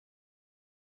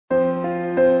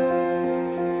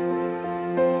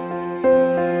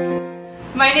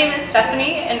name is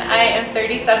Stephanie and I am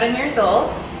 37 years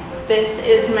old. This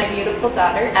is my beautiful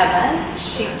daughter, Emma.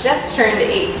 She just turned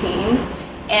 18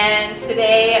 and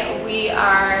today we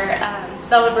are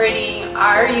celebrating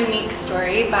our unique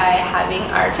story by having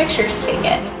our pictures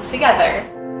taken together.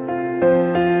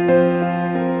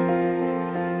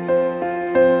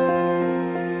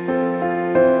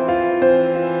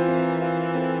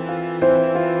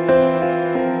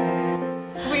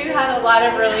 We've had a lot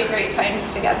of really great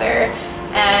times together,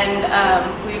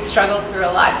 and we've struggled through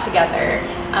a lot together.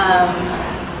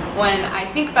 When I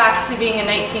think back to being a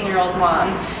 19-year-old mom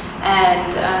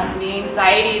and the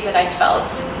anxiety that I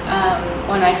felt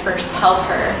when I first held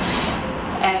her,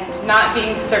 and not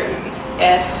being certain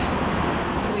if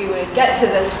we would get to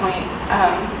this point,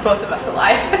 both of us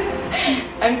alive.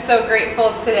 I'm so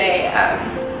grateful today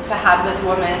to have this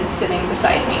woman sitting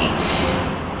beside me.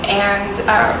 And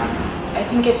I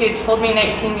think if you'd told me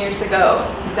 19 years ago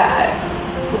that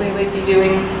we would be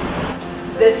doing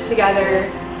this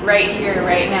together right here,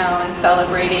 right now, and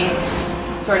celebrating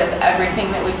sort of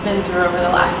everything that we've been through over the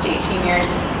last 18 years,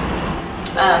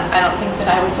 I don't think that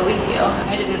I would believe you.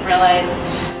 I didn't realize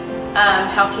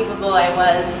how capable I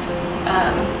was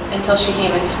until she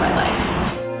came into my life.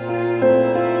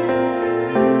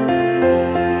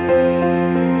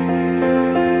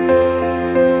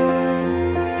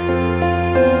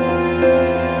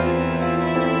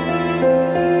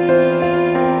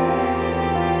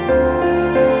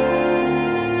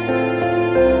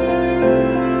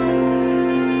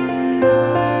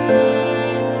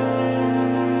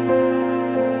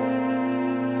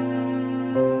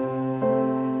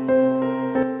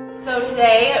 So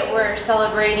today we're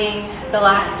celebrating the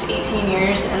last 18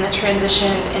 years and the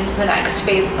transition into the next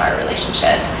phase of our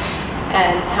relationship,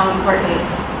 and how important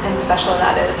and special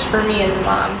that is for me as a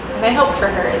mom, and I hope for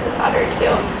her as a daughter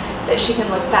too, that she can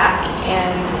look back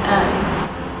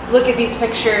and look at these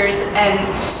pictures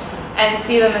and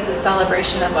see them as a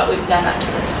celebration of what we've done up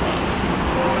to this point.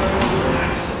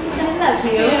 I love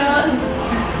you. Yeah.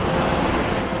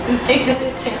 Big